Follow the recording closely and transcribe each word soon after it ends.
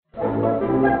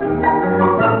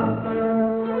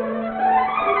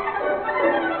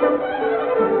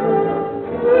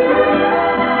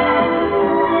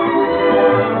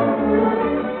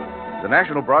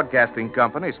National Broadcasting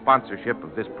Company's sponsorship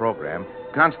of this program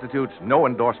constitutes no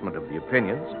endorsement of the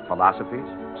opinions, philosophies,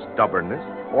 stubbornness,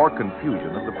 or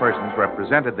confusion of the persons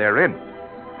represented therein.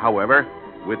 However,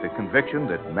 with the conviction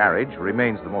that marriage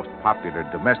remains the most popular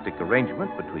domestic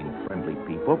arrangement between friendly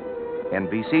people,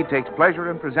 NBC takes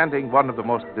pleasure in presenting one of the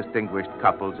most distinguished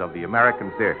couples of the American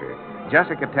theater,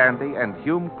 Jessica Tandy and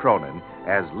Hume Cronin,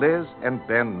 as Liz and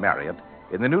Ben Marriott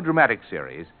in the new dramatic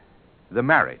series, The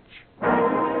Marriage.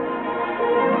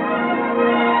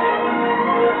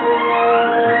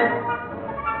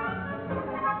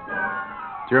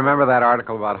 Do you remember that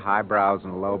article about highbrows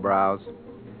and lowbrows?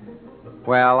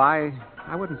 Well, I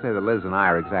wouldn't say that Liz and I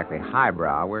are exactly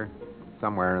highbrow. We're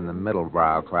somewhere in the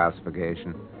middlebrow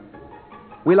classification.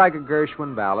 We like a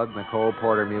Gershwin ballad and a Cole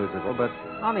Porter musical, but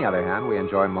on the other hand, we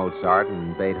enjoy Mozart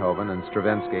and Beethoven and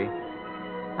Stravinsky.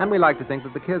 And we like to think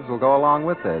that the kids will go along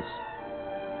with this.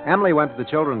 Emily went to the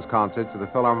children's concerts at the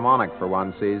Philharmonic for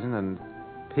one season, and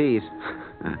Pete...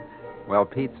 well,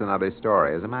 Pete's another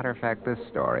story. As a matter of fact, this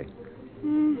story.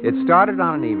 It started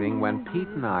on an evening when Pete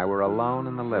and I were alone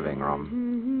in the living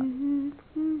room.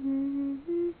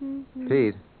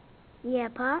 Pete? Yeah,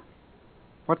 Pop?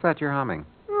 What's that you're humming?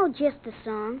 Oh, just a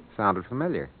song. Sounded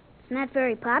familiar. It's not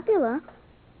very popular.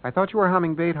 I thought you were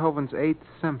humming Beethoven's Eighth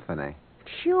Symphony.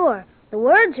 Sure. The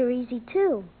words are easy,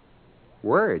 too.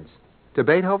 Words? To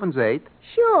Beethoven's Eighth?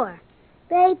 Sure.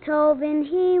 Beethoven,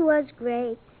 he was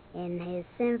great. In his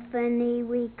symphony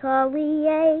we call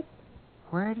the Eighth.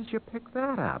 Where did you pick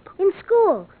that up? In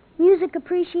school. Music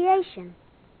appreciation.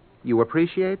 You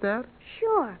appreciate that?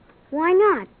 Sure. Why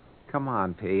not? Come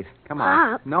on, Pete. Come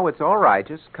on. Pop. No, it's all right.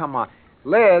 Just come on.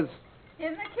 Liz!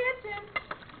 In the kitchen.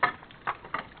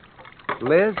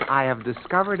 Liz, I have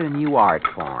discovered a new art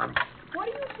form. What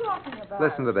are you talking about?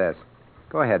 Listen to this.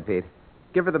 Go ahead, Pete.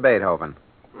 Give her the Beethoven.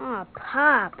 Oh,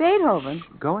 Pop. Beethoven?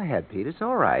 Go ahead, Pete. It's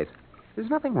all right. There's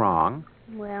nothing wrong.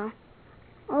 Well,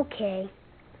 okay.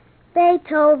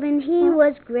 Beethoven, he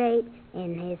was great.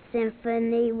 In his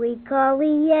symphony we call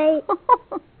the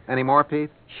Eighth. Any more,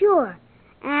 Pete? Sure.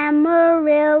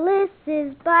 Amaryllis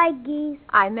is by geese.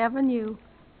 I never knew.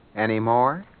 Any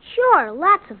more? Sure,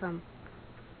 lots of them.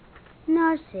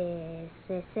 Narcissus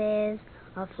is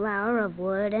a flower of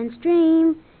wood and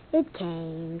stream. It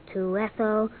came to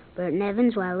Ethel Burton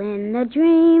Evans while in a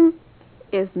dream.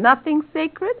 Is nothing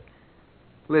sacred?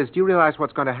 Liz, do you realize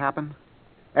what's going to happen?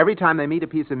 Every time they meet a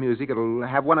piece of music, it'll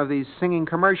have one of these singing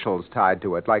commercials tied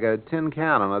to it, like a tin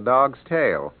can on a dog's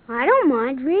tail. I don't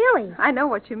mind, really. I know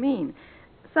what you mean.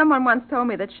 Someone once told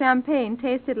me that champagne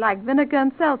tasted like vinegar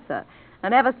and seltzer,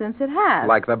 and ever since it has.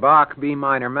 Like the Bach B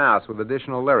minor Mass with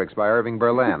additional lyrics by Irving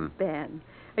Berlin. Ben,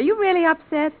 are you really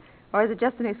upset, or is it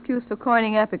just an excuse for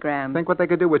coining epigrams? Think what they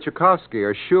could do with Tchaikovsky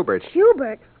or Schubert.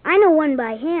 Schubert? I know one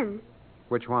by him.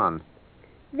 Which one?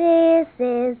 This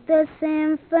is the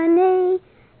symphony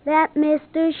that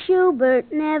Mr.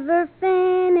 Schubert never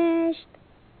finished.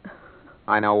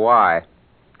 I know why.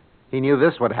 He knew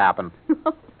this would happen.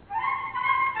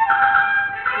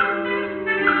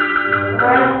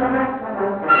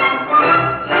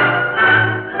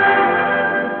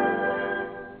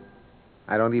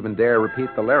 I don't even dare repeat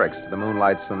the lyrics to the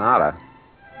Moonlight Sonata.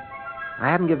 I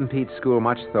hadn't given Pete's school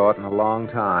much thought in a long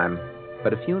time,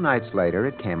 but a few nights later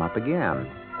it came up again.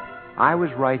 I was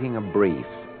writing a brief,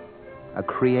 a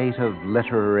creative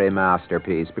literary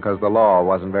masterpiece, because the law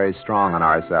wasn't very strong on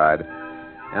our side,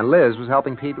 and Liz was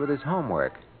helping Pete with his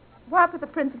homework. What were the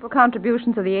principal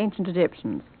contributions of the ancient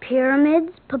Egyptians?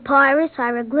 Pyramids, papyrus,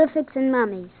 hieroglyphics, and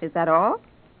mummies. Is that all?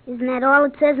 Isn't that all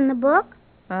it says in the book?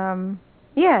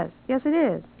 Yes it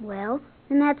is. Well,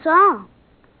 then that's all.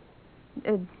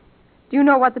 Do you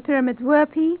know what the pyramids were,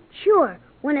 Pete? Sure.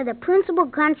 One of the principal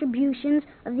contributions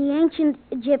of the ancient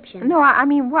Egyptians. No, I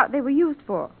mean what they were used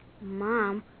for.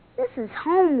 Mom, this is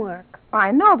homework.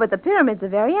 I know, but the pyramids are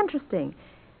very interesting.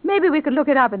 Maybe we could look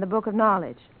it up in the Book of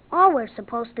Knowledge. All we're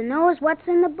supposed to know is what's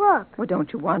in the book. Well,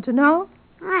 don't you want to know?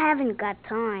 I haven't got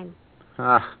time.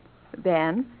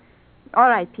 Ben. All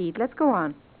right, Pete, let's go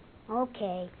on.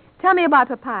 Okay. Tell me about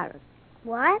papyrus.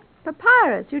 What?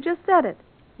 Papyrus, you just said it.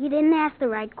 You didn't ask the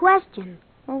right question.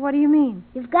 Well, what do you mean?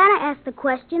 You've got to ask the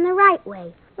question the right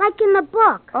way, like in the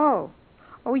book. Oh,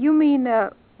 you mean,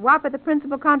 what were the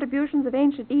principal contributions of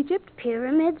ancient Egypt?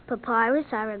 Pyramids, papyrus,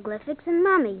 hieroglyphics, and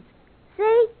mummies.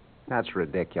 See? That's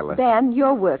ridiculous. Ben,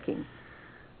 you're working.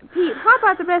 Pete, how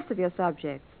about the rest of your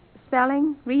subjects?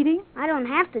 Spelling, reading? I don't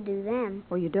have to do them.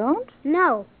 Oh, you don't?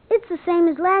 No, it's the same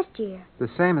as last year. The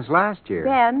same as last year?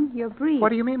 Ben, you're brief. What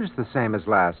do you mean it's the same as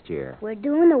last year? We're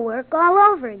doing the work all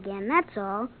over again, that's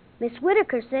all. Miss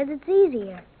Whitaker says it's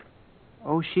easier.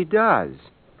 Oh, she does.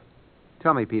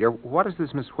 Tell me, Peter, what is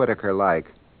this Miss Whitaker like?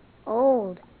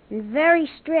 Old and very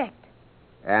strict.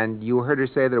 And you heard her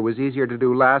say that it was easier to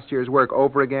do last year's work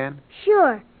over again?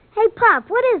 Sure. Hey, Pop,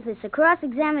 what is this, a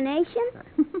cross-examination?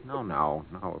 No,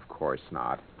 of course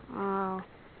not. Oh.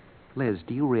 Liz,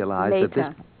 do you realize Later.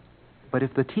 that this... But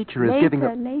if the teacher is Later, giving...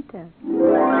 later.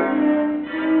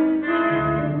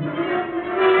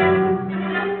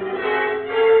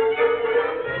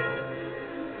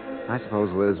 I suppose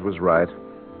Liz was right.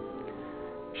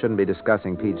 Shouldn't be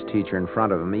discussing Pete's teacher in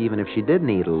front of him, even if she did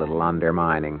need a little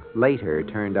undermining. Later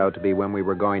turned out to be when we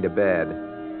were going to bed.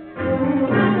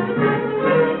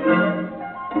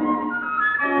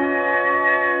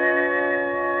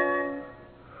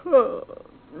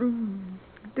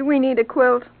 Do we need a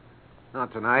quilt?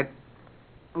 Not tonight.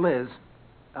 Liz,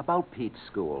 about Pete's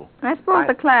school. I suppose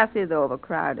the class is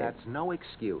overcrowded. That's no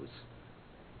excuse.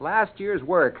 Last year's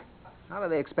work. How do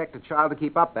they expect a child to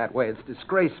keep up that way? It's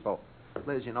disgraceful.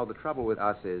 Liz, you know, the trouble with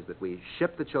us is that we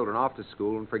ship the children off to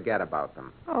school and forget about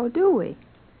them. Oh, do we?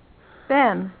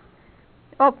 Ben,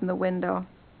 open the window.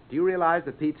 Do you realize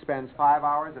that Pete spends 5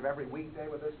 hours of every weekday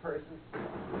with this person?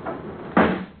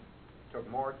 Took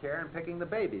more care in picking the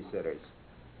babysitters.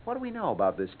 What do we know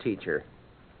about this teacher?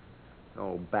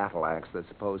 Old battle axe that's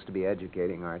supposed to be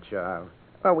educating our child.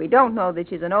 Well, we don't know that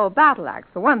she's an old battle axe,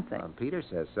 for one thing. Peter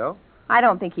says so. I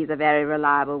don't think he's a very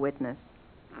reliable witness.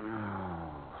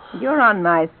 Oh. You're on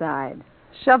my side.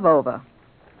 Shove over.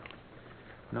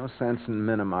 No sense in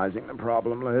minimizing the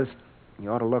problem, Liz. You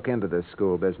ought to look into this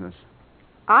school business.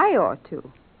 I ought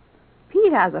to.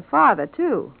 Pete has a father,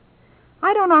 too.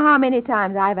 I don't know how many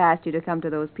times I've asked you to come to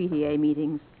those PTA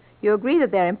meetings. You agree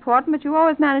that they're important, but you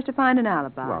always manage to find an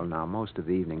alibi. Well, now, most of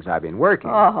the evenings I've been working.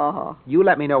 Oh. You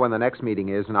let me know when the next meeting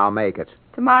is, and I'll make it.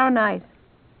 Tomorrow night,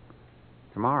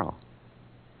 Tomorrow.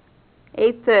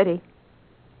 8:30.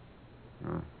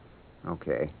 Oh,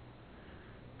 okay.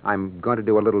 I'm going to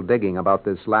do a little digging about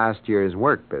this last year's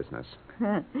work business.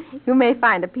 You may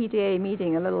find a PTA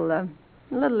meeting a little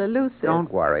elusive.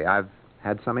 Don't worry. I've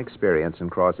had some experience in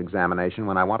cross-examination.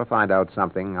 When I want to find out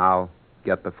something, I'll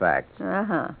get the facts.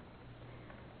 Uh-huh.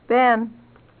 Ben,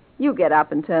 you get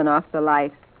up and turn off the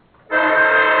light.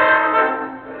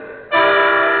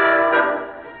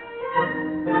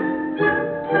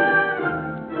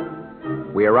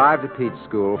 We arrived at Pete's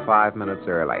school 5 minutes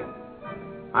early.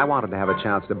 I wanted to have a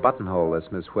chance to buttonhole this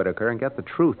Miss Whitaker and get the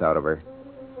truth out of her.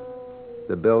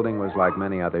 The building was like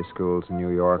many other schools in New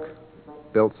York,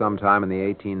 built sometime in the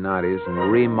 1890s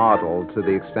and remodeled to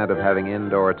the extent of having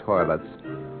indoor toilets.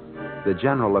 The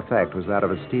general effect was that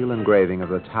of a steel engraving of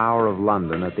the Tower of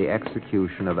London at the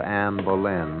execution of Anne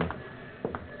Boleyn.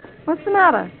 What's the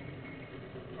matter?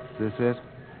 Is this it?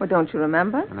 Well, don't you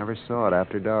remember? I never saw it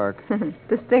after dark.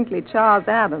 Distinctly Charles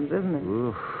Adams, isn't it?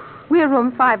 Oof. We're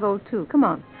room 502. Come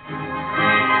on.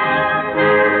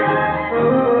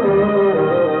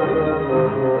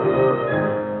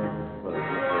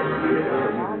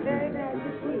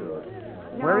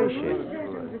 Where is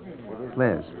she?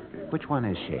 Liz, which one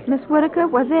is she? Miss Whitaker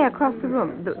was there across the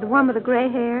room. The one with the gray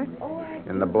hair.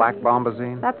 In the black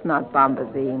bombazine? That's not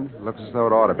bombazine. Looks as though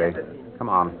it ought to be. Come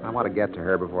on, I want to get to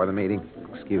her before the meeting.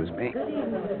 Excuse me.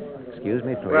 Excuse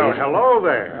me, please. Well, hello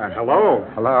there. Hello.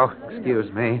 Hello.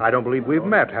 Excuse me. I don't believe we've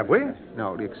met, have we?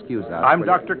 No, excuse us. I'm will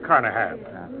Dr. Carnahan.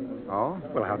 you? Oh?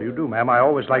 Well, how do you do, ma'am? I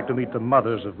always like to meet the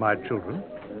mothers of my children.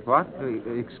 What?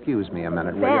 Excuse me a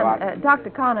minute, will Ben, you? Dr.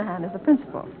 Carnahan is the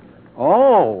principal.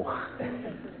 Oh.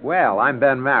 Well, I'm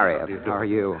Ben Marriott. How are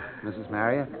you, Mrs.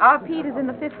 Marriott? Our Pete is in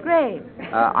the 5th grade.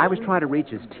 I was trying to reach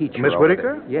his teacher. Miss over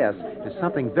Whitaker? there. Yes. There's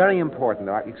something very important.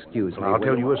 Excuse me. Well, I'll will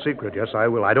tell you a secret. Yes, I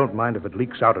will. I don't mind if it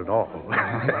leaks out at all.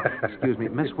 Excuse me.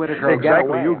 Miss Whitaker will get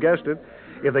Exactly. away. You guessed it.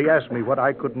 If they asked me what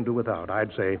I couldn't do without,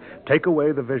 I'd say, take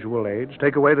away the visual aids,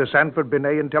 take away the Sanford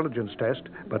Binet intelligence test,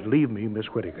 but leave me Miss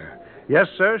Whitaker. Yes,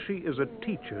 sir, she is a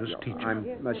teacher's teacher. I'm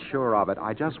sure of it.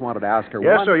 I just wanted to ask her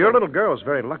Yes, one sir, your thing. little girl's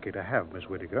very lucky to have Miss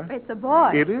Whitaker. It's a boy.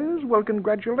 It is? Well,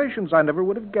 congratulations. I never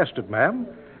would have guessed it, ma'am.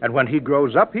 And when he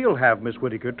grows up, he'll have Miss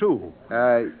Whitaker, too.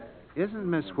 Isn't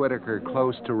Miss Whitaker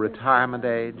close to retirement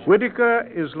age? Whitaker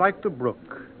is like the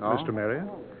brook, Oh? Mr. Marriott.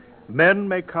 Men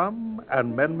may come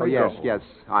and men may yes, go. yes,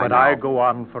 I but know. I go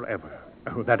on forever.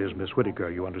 Oh, that is Miss Whitaker,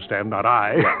 you understand, not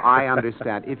I. I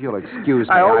understand. If you'll excuse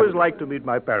me. I always like to meet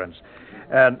my parents.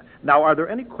 And now, are there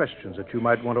any questions that you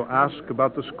might want to ask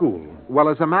about the school? Well,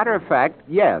 as a matter of fact,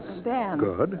 yes. Ben.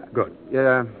 Good.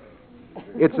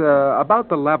 It's about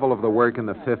the level of the work in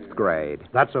the 5th grade.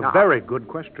 That's a Now, very good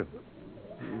question.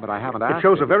 But I haven't asked It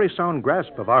shows her. a very sound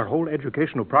grasp of our whole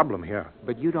educational problem here.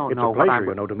 But you don't It's know a what pleasure, I'm...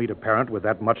 you know, to meet a parent with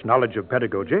that much knowledge of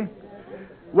pedagogy.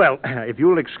 Well, if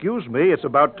you'll excuse me, it's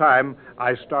about time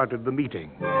I started the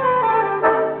meeting.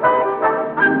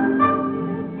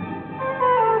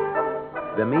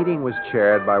 The meeting was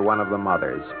chaired by one of the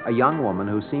mothers, a young woman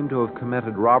who seemed to have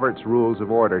committed Robert's Rules of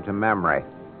Order to memory.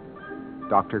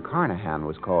 Dr. Carnahan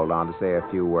was called on to say a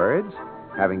few words.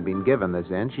 Having been given this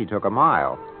inch, he took a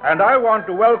mile. And I want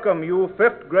to welcome you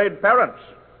fifth grade parents,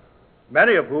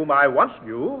 many of whom I once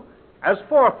knew as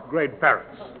fourth grade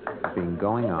parents. It's been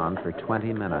going on for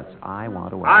 20 minutes. I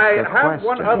want to I ask a have question.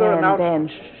 one other announcement.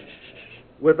 Ben.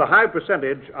 With the high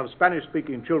percentage of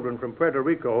Spanish-speaking children from Puerto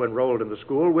Rico enrolled in the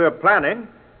school, we're planning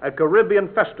a Caribbean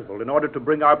festival in order to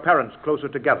bring our parents closer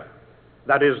together.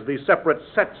 That is, the separate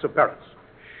sets of parents.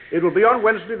 It will be on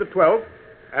Wednesday the 12th,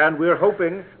 and we're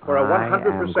hoping for a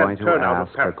 100% turnout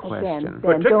of parents. Question. Ben,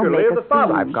 Particularly don't make the a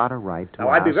fathers. I've got a right to Now,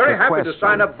 I'd be ask very a happy question. to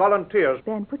sign up volunteers.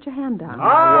 Ben, put your hand down.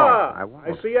 I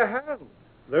won't. see a hand.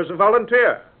 There's a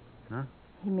volunteer.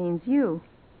 He means you.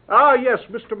 Ah, yes,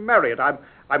 Mr. Marriott.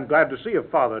 I'm glad to see your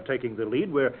father taking the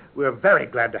lead. We're very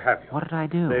glad to have you. What did I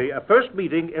do? The first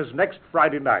meeting is next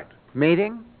Friday night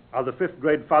Meeting? of the fifth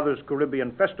grade Fathers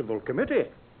Caribbean Festival Committee.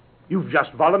 You've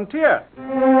just volunteered.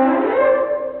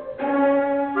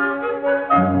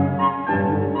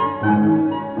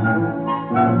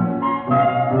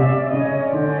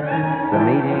 The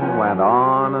meeting went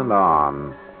on and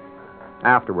on.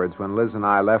 Afterwards, when Liz and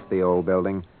I left the old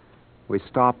building, we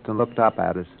stopped and looked up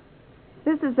at it.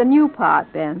 This is the new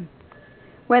part, Ben.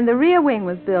 When the rear wing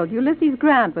was built, Ulysses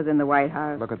Grant was in the White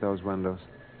House. Look at those windows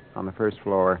on the first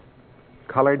floor.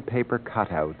 Colored paper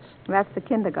cutouts. That's the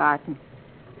kindergarten.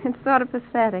 It's sort of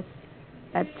pathetic.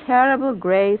 That terrible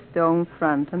gray stone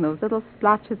front and those little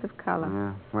splotches of color.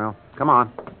 Yeah, well, come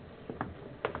on.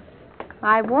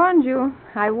 I warned you.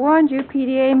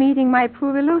 PTA meeting might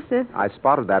prove elusive. I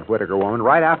spotted that Whitaker woman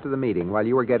right after the meeting while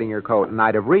you were getting your coat, and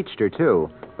I'd have reached her, too.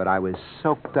 But I was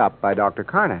soaked up by Dr.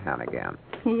 Carnahan again.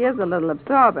 He is a little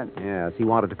absorbent. Yes, he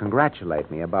wanted to congratulate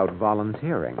me about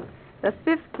volunteering. The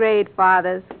fifth grade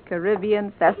Fathers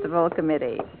Caribbean Festival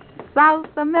Committee. South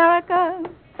America,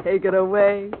 take it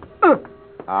away.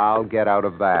 I'll get out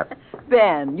of that.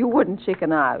 Ben, you wouldn't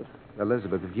chicken out.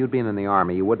 Elizabeth, if you'd been in the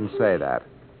Army, you wouldn't say that.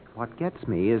 What gets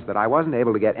me is that I wasn't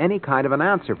able to get any kind of an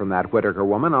answer from that Whitaker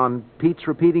woman on Pete's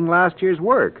repeating last year's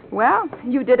work. Well,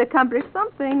 you did accomplish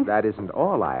something. That isn't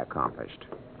all I accomplished.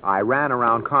 I ran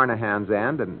around Carnahan's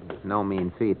end, and no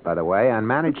mean feat, by the way, and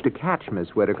managed to catch Miss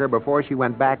Whitaker before she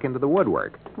went back into the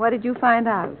woodwork. What did you find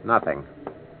out? Nothing.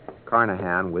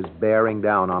 Carnahan was bearing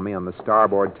down on me on the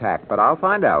starboard tack, but I'll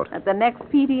find out. At the next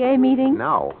PTA meeting?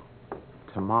 No.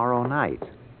 Tomorrow night.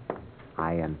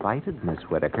 I invited Miss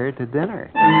Whitaker to dinner.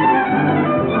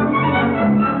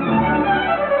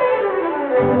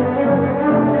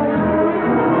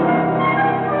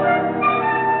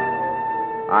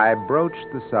 I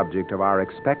broached the subject of our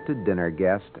expected dinner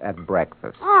guest at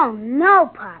breakfast. Oh,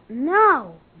 no, Pop,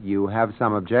 no. You have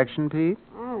some objection, Pete?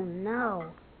 Oh, no.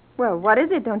 Well, what is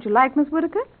it? Don't you like Miss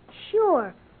Whitaker?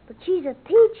 Sure, but she's a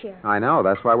teacher. I know.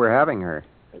 That's why we're having her.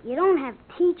 But you don't have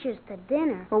teachers to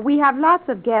dinner. Well, we have lots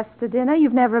of guests to dinner.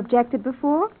 You've never objected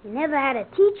before? You never had a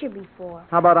teacher before.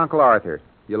 How about Uncle Arthur?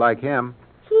 You like him?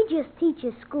 He just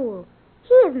teaches school.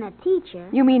 He isn't a teacher.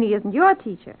 You mean he isn't your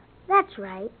teacher? That's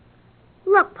right.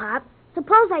 Look, Pop,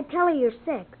 suppose I tell her you're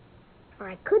sick. Or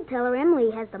I could tell her Emily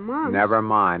has the mumps. Never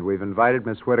mind. We've invited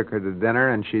Miss Whitaker to dinner,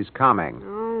 and she's coming.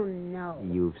 Oh, no.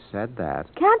 You've said that.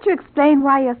 Can't you explain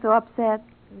why you're so upset?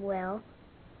 Well,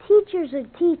 teachers are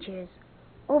teachers.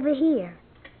 Over here.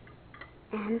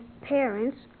 And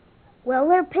parents, well,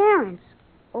 they're parents.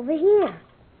 Over here.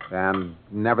 And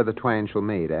never the twain shall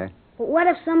meet, eh? But what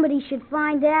if somebody should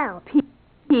find out?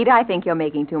 Pete, I think you're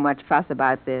making too much fuss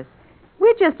about this.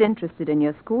 We're just interested in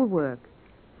your schoolwork.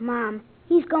 Mom,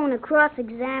 he's going to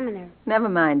cross-examine her. Never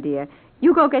mind, dear.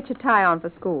 You go get your tie on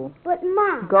for school. But,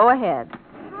 Mom... Go ahead.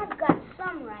 I've got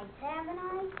some rights, haven't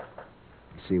I?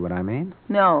 See what I mean?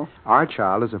 No. Our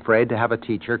child is afraid to have a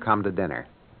teacher come to dinner.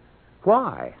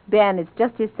 Why? Ben, it's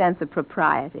just his sense of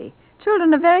propriety.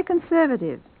 Children are very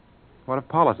conservative. What have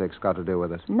politics got to do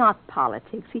with it? Not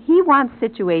politics. He wants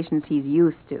situations he's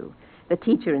used to. The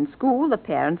teacher in school, the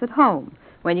parents at home.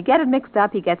 When you get it mixed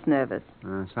up, he gets nervous.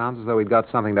 Sounds as though he'd got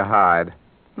something to hide.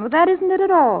 Well, that isn't it at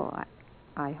all.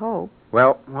 I hope.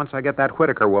 Well, once I get that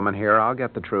Whitaker woman here, I'll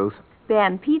get the truth.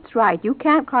 Ben, Pete's right. You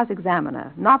can't cross-examine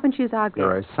her. Not when she's our guest.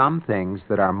 There are some things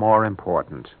that are more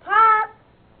important. Pop,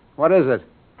 What is it?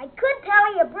 I could tell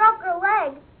her you broke her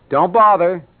leg. Don't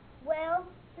bother. Well,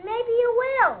 maybe you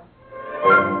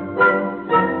will.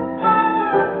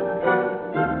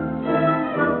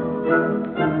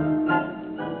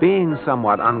 Being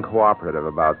somewhat uncooperative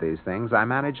about these things, I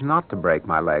managed not to break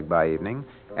my leg by evening.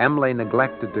 Emily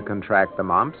neglected to contract the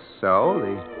mumps, so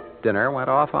the dinner went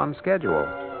off on schedule.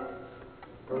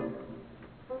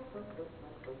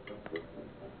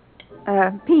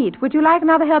 Pete, would you like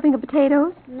another helping of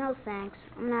potatoes? No, thanks.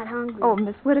 I'm not hungry. Oh,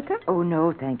 Miss Whitaker? Oh,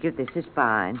 no, thank you. This is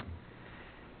fine.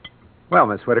 Well,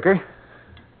 Miss Whitaker,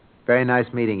 very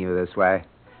nice meeting you this way.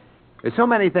 There's so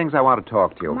many things I want to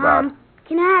talk to you about. Mom,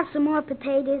 can I have some more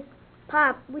potatoes?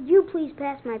 Pop, would you please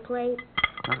pass my plate?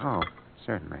 Oh,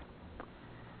 certainly.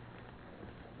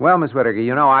 Well, Miss Whitaker,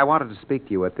 you know, I wanted to speak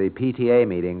to you at the PTA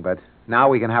meeting, but now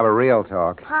we can have a real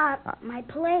talk. Pop, my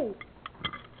plate.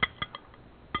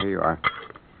 Here you are.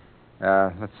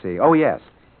 Let's see. Oh, yes.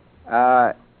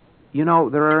 You know,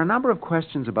 there are a number of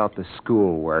questions about the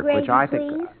schoolwork, Gravy, which I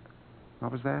think... please?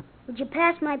 What was that? Would you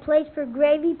pass my plate for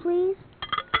gravy, please?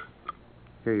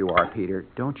 Here you are, Peter.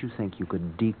 Don't you think you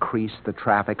could decrease the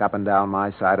traffic up and down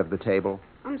my side of the table?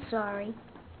 I'm sorry.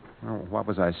 Oh, what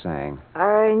was I saying?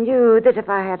 I knew that if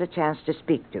I had a chance to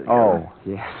speak to you. Oh,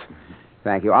 yes.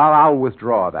 Thank you. I'll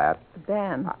withdraw that.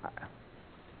 Ben.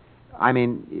 I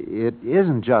mean, it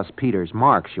isn't just Peter's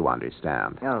marks, you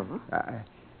understand. Oh?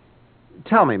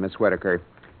 Tell me, Miss Whitaker.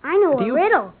 I know a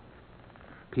riddle.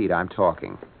 Pete, I'm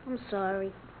talking. I'm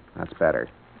sorry. That's better.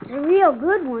 It's a real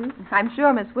good one. I'm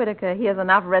sure Miss Whitaker hears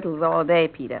enough riddles all day,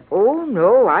 Peter. Oh,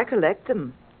 no, I collect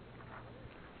them.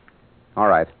 All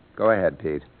right. Go ahead,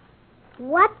 Pete.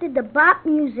 What did the bop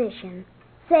musician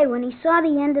say when he saw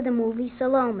the end of the movie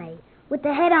Salome with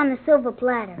the head on the silver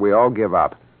platter? We all give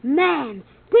up. Man,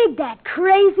 dig that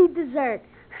crazy dessert.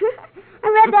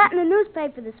 I read that in the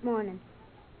newspaper this morning.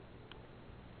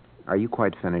 Are you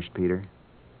quite finished, Peter?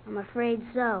 I'm afraid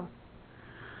so.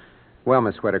 Well,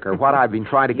 Miss Whitaker, what I've been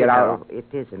trying to get out... It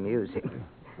is amusing.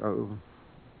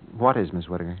 What is, Miss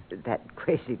Whitaker? That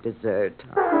crazy dessert.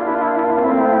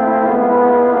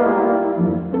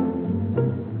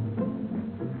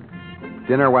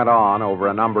 Dinner went on over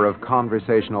a number of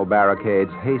conversational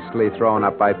barricades hastily thrown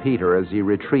up by Peter as he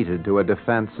retreated to a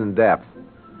defense in depth.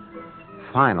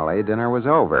 Finally, dinner was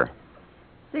over.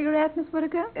 Cigarette, Miss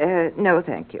Whitaker? No,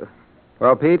 thank you.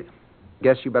 Well, Pete,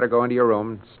 guess you better go into your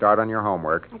room and start on your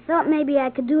homework. I thought maybe I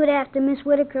could do it after Miss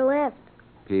Whitaker left.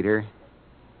 Peter,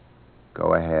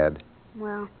 go ahead.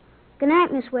 Well, good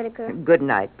night, Miss Whitaker. Good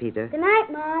night, Peter. Good night,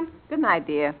 Mom. Good night,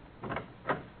 dear.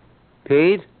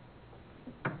 Pete?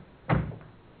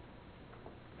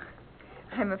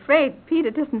 I'm afraid Peter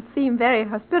doesn't seem very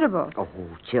hospitable. Oh,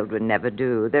 children never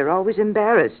do. They're always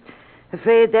embarrassed,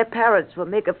 afraid their parents will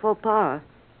make a faux pas.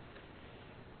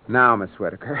 Now, Miss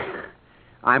Whitaker,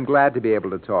 I'm glad to be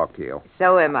able to talk to you.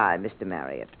 So am I, Mr.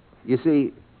 Marriott. You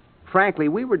see, frankly,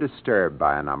 we were disturbed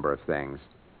by a number of things,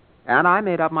 and I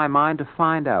made up my mind to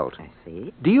find out. I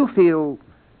see. Do you feel...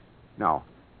 No,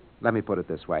 let me put it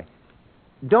this way.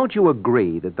 Don't you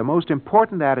agree that the most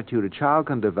important attitude a child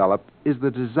can develop is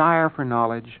the desire for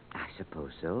knowledge? I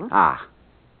suppose so. Ah.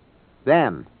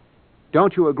 Then,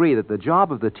 don't you agree that the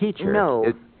job of the teacher...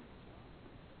 No.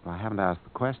 Well, I haven't asked the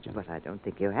question. But I don't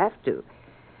think you have to.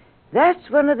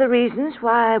 That's one of the reasons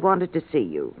why I wanted to see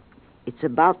you. It's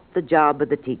about the job of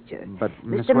the teacher. But,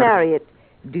 Miss Mr. Marriott,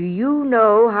 do you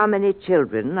know how many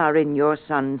children are in your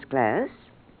son's class?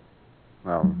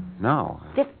 Well, no.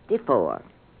 54.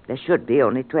 There should be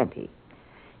only 20.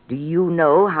 Do you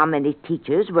know how many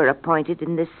teachers were appointed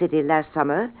in this city last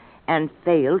summer and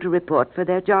failed to report for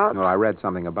their jobs? Well, I read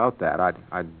something about that. I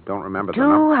don't remember the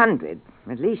number. 200.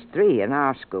 At least 3 in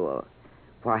our school.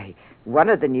 Why, one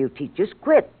of the new teachers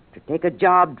quit to take a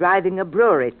job driving a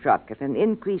brewery truck at an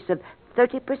increase of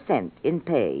 30% in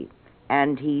pay.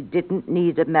 And he didn't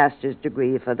need a master's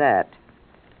degree for that.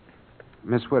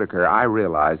 Miss Whitaker, I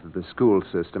realize that the school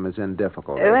system is in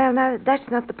difficulty. Well, now, that's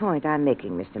not the point I'm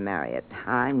making, Mr. Marriott.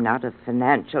 I'm not a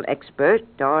financial expert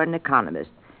or an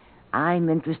economist. I'm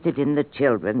interested in the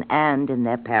children and in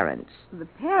their parents. The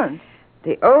parents?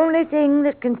 The only thing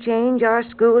that can change our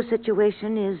school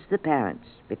situation is the parents,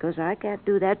 because I can't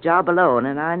do that job alone,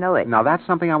 and I know it. Now, that's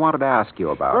something I wanted to ask you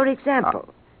about. For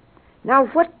example, now,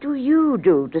 what do you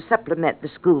do to supplement the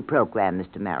school program,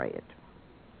 Mr. Marriott?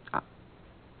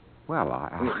 Well,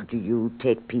 I... Do you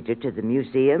take Peter to the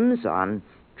museums, on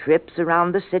trips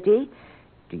around the city?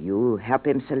 Do you help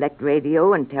him select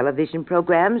radio and television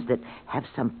programs that have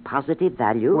some positive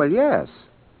value? Well, yes,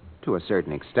 to a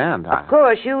certain extent. Of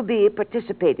course, you'll be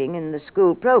participating in the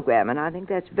school program, and I think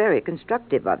that's very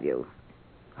constructive of you.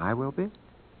 I will be?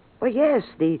 Well, yes,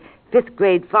 the 5th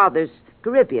grade Fathers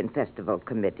Caribbean Festival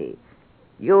Committee.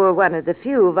 You're one of the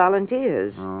few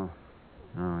volunteers. Oh,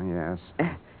 yes.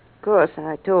 Of course,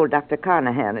 I told Dr.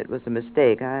 Carnahan it was a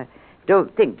mistake. I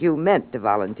don't think you meant to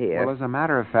volunteer. Well, as a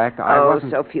matter of fact, I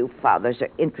wasn't... so few fathers are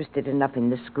interested enough in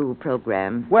the school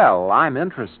program. Well, I'm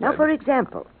interested. Now, for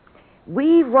example,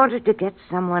 we wanted to get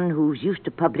someone who's used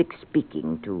to public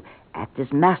speaking to act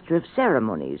as master of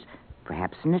ceremonies,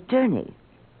 perhaps an attorney.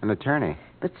 An attorney?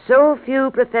 But so few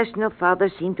professional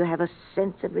fathers seem to have a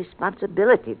sense of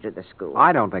responsibility to the school.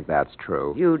 I don't think that's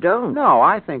true. You don't? No,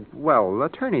 I think, well,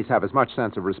 attorneys have as much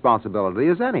sense of responsibility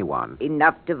as anyone.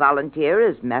 Enough to volunteer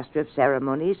as master of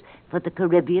ceremonies for the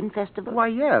Caribbean Festival? Why,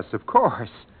 yes, of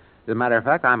course. As a matter of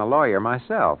fact, I'm a lawyer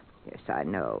myself. Yes, I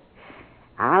know.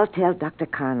 I'll tell Dr.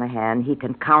 Carnahan he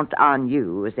can count on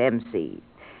you as MC.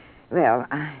 Well,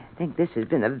 I think this has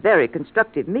been a very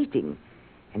constructive meeting.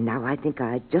 And now I think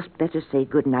I'd just better say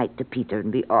good night to Peter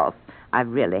and be off. I've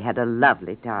really had a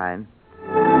lovely time.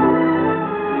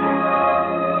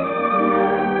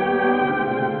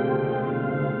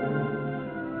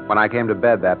 When I came to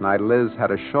bed that night, Liz had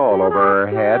a shawl over her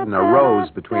head and a rose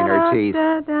between her teeth.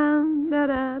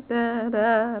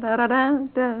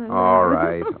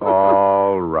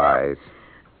 All right.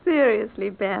 Seriously,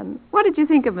 Ben, what did you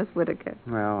think of Miss Whitaker?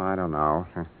 Well, I don't know.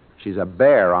 She's a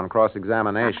bear on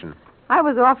cross-examination. I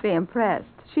was awfully impressed.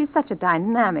 She's such a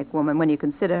dynamic woman when you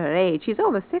consider her age. She's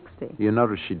over 60. You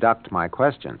notice she ducked my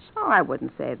questions. Oh, I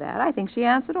wouldn't say that. I think she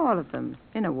answered all of them,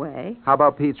 in a way. How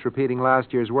about Pete's repeating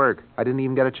last year's work? I didn't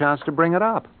even get a chance to bring it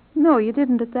up. No, you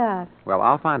didn't at that. Well,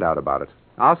 I'll find out about it.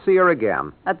 I'll see her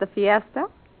again. At the fiesta?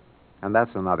 And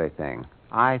that's another thing.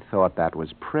 I thought that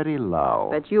was pretty low.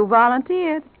 But you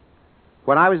volunteered.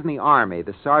 When I was in the Army,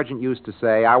 the sergeant used to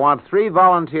say, I want 3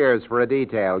 volunteers for a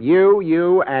detail.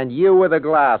 You, and you with the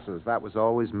glasses. That was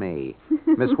always me.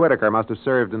 Miss Whitaker must have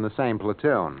served in the same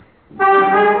platoon.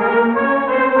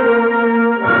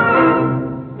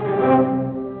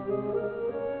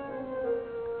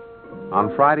 On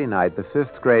Friday night, the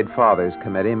 5th grade Fathers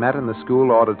Committee met in the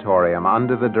school auditorium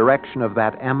under the direction of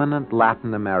that eminent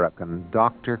Latin American,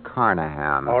 Dr.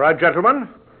 Carnahan. All right, gentlemen.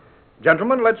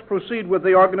 Gentlemen, let's proceed with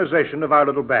the organization of our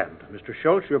little band. Mr.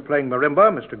 Schultz, you're playing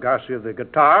marimba. Mr. Garcia, the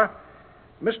guitar.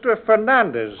 Mr.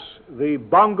 Fernandez, the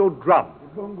bongo drum.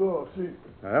 Bongo, si.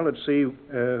 Well, let's see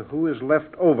who is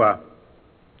left over.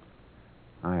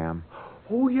 I am.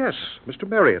 Oh, yes, Mr.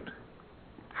 Marriott.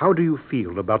 How do you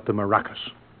feel about the maracas?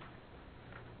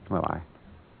 Well, I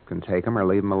can take them or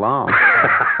leave them alone.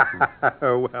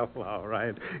 Well, all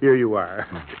right. Here you are.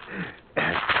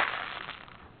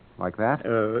 Like that?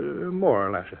 More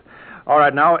or less. All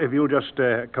right, now, if you'll just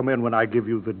come in when I give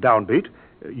you the downbeat.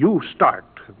 You start,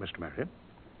 Mr. Marriott.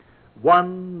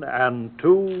 1 and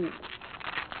 2.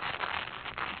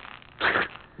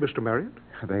 Mr. Marriott?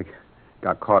 They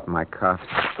got caught in my cuffs.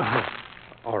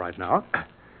 All right, now.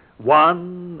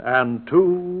 1 and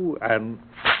 2 and...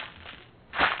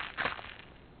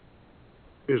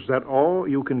 Is that all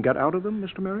you can get out of them,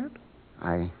 Mr. Marriott?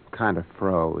 I kind of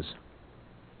froze.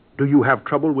 Do you have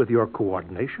trouble with your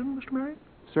coordination, Mr. Marriott?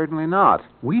 Certainly not.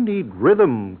 We need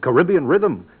rhythm, Caribbean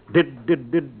rhythm. Diddy.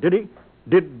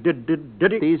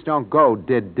 Diddy. These don't go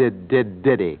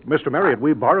diddy. Mr. Marriott,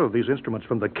 we borrowed these instruments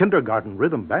from the kindergarten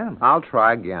rhythm band. I'll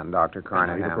try again, Dr.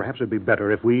 Carnahan. Perhaps it'd be better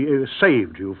if we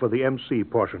saved you for the MC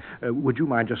portion. Would you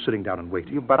mind just sitting down and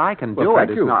waiting? But I can do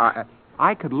thank it. you.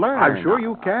 I could learn. I'm sure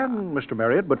you can, Mr.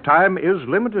 Marriott, but time is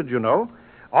limited, you know.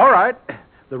 All right.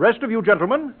 The rest of you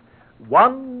gentlemen,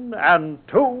 1 and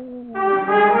 2.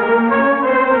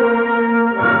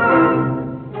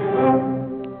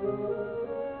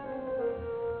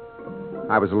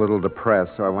 I was a little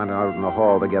depressed, so I went out in the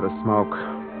hall to get a smoke.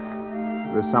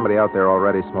 There's somebody out there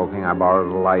already smoking. I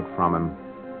borrowed a light from him.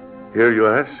 Here you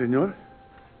are, senor.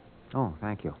 Oh,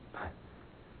 thank you.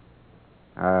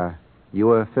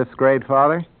 You a 5th grade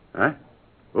father? Huh?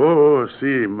 Oh,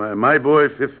 si. My boy,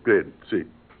 5th grade, si.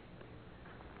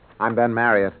 I'm Ben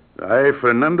Marriott. I,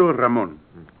 Fernando Ramon.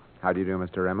 How do you do,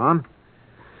 Mr. Ramon?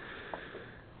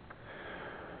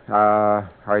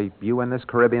 Are you in this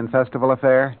Caribbean Festival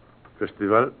affair?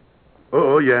 Festival?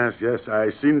 Oh, yes.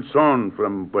 I seen son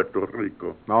from Puerto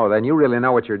Rico. Oh, then you really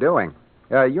know what you're doing.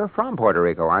 You're from Puerto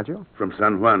Rico, aren't you? From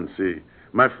San Juan, si.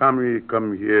 My family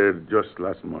come here just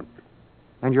last month.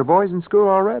 And your boy's in school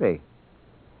already?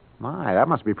 My, that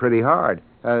must be pretty hard.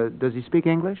 Does he speak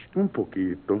English? Un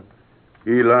poquito.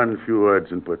 He learned few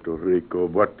words in Puerto Rico,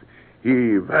 but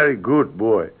he very good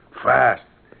boy. Fast.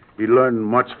 He learned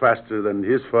much faster than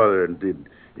his father did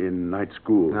in night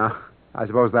school. No, I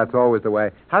suppose that's always the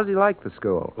way. How does he like the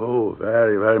school? Oh,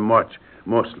 very, very much,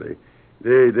 mostly.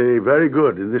 They very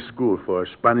good in this school for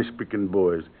Spanish-speaking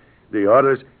boys. The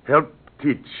others help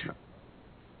teach.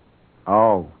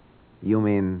 Oh, you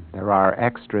mean there are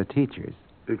extra teachers?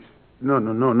 No.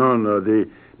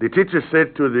 The teacher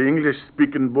said to the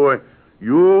English-speaking boy,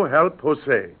 you help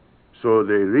Jose. So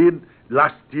they read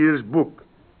last year's book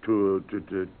to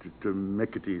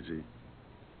make it easy.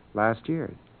 Last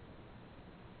year?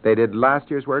 They did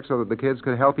last year's work so that the kids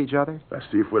could help each other?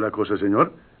 Así fue la cosa,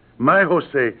 señor. My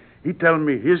Jose, he tell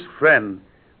me his friend,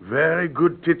 very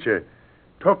good teacher,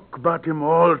 talk about him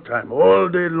all time, all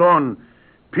day long.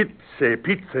 Pizza.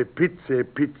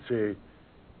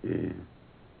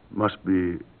 Must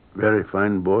be very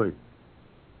fine boy.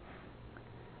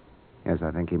 Yes,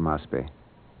 I think he must be.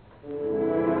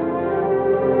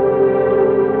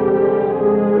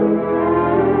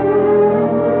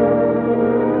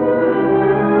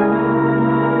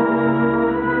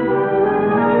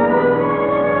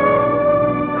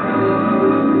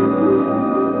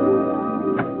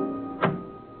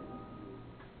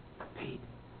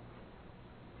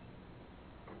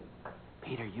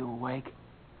 Pete, are you awake?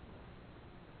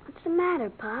 What's the matter,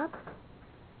 Pop?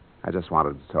 I just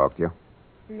wanted to talk to you.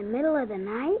 In the middle of the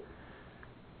night?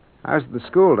 I was at the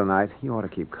school tonight. You ought to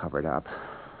keep covered up.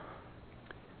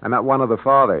 I met one of the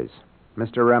fathers,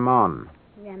 Mr. Ramon.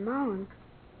 Ramon?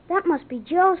 That must be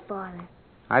Joe's father.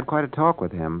 I had quite a talk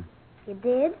with him. You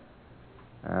did?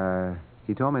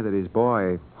 He told me that his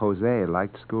boy, Jose,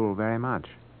 liked school very much.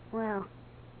 Well,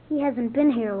 he hasn't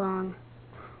been here long.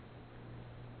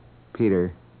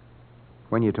 Peter,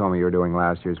 when you told me you were doing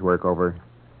last year's work over,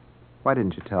 why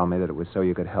didn't you tell me that it was so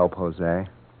you could help Jose?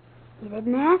 You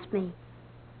didn't ask me.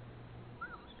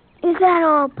 Is that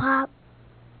all, Pop?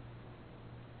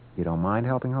 You don't mind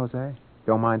helping Jose?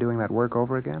 Don't mind doing that work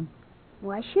over again?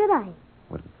 Why should I?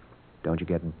 Well, don't you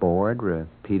get bored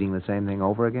repeating the same thing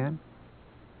over again?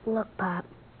 Look, Pop.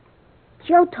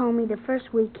 Joe told me the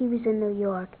first week he was in New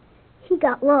York, he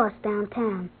got lost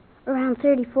downtown, around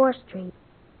 34th Street.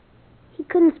 He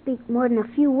couldn't speak more than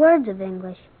a few words of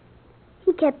English.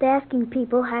 He kept asking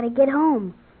people how to get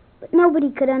home, but nobody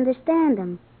could understand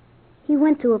him. He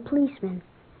went to a policeman,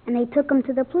 and they took him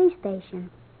to the police station.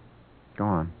 Go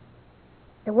on.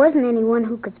 There wasn't anyone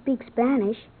who could speak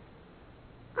Spanish.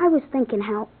 I was thinking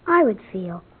how I would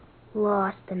feel,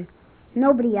 lost, and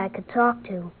nobody I could talk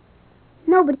to.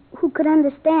 Nobody who could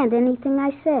understand anything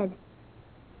I said.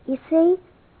 You see?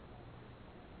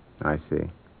 I see.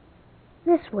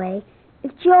 This way,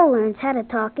 if Joe learns how to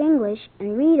talk English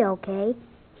and read okay,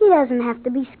 he doesn't have to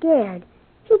be scared.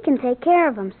 He can take care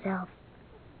of himself.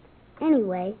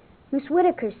 Anyway, Miss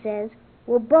Whitaker says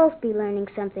we'll both be learning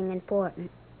something important.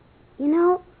 You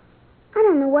know, I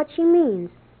don't know what she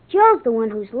means. Joe's the one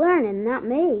who's learning, not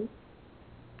me.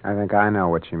 I think I know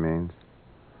what she means.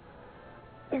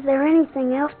 Is there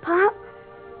anything else, Pop?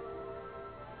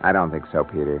 I don't think so,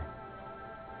 Peter.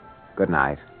 Good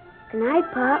night. Good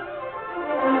night, Pop.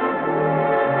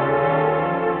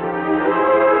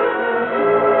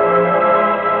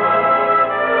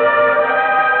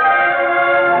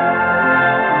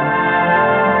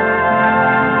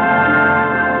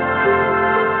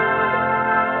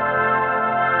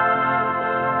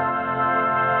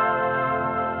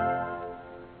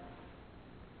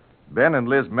 Ben and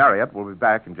Liz Marriott will be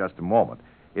back in just a moment.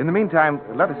 In the meantime,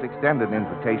 let us extend an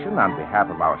invitation on behalf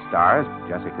of our stars,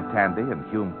 Jessica Tandy and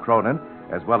Hume Cronin,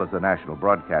 as well as the National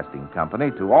Broadcasting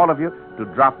Company, to all of you to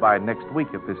drop by next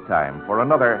week at this time for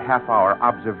another half-hour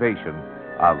observation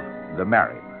of The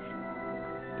Marriage.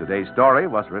 Today's story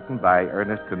was written by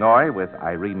Ernest Kenoy with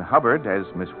Irene Hubbard as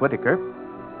Miss Whitaker,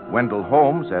 Wendell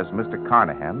Holmes as Mr.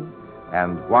 Carnahan,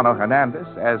 and Juano Hernandez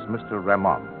as Mr.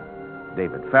 Ramon.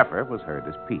 David Pfeffer was heard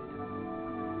as Pete.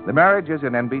 The Marriage is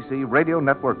an NBC Radio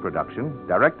Network production,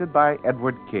 directed by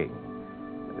Edward King.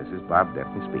 This is Bob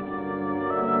Denton speaking.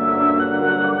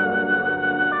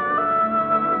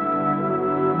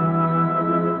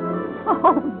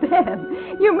 Oh,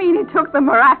 Ben, you mean he took the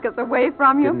maracas away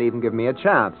from you? Didn't even give me a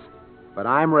chance. But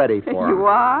I'm ready for him. You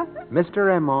are? Mr.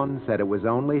 Ramon said it was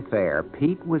only fair.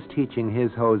 Pete was teaching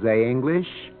his Jose English.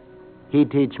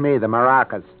 He'd teach me the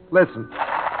maracas. Listen.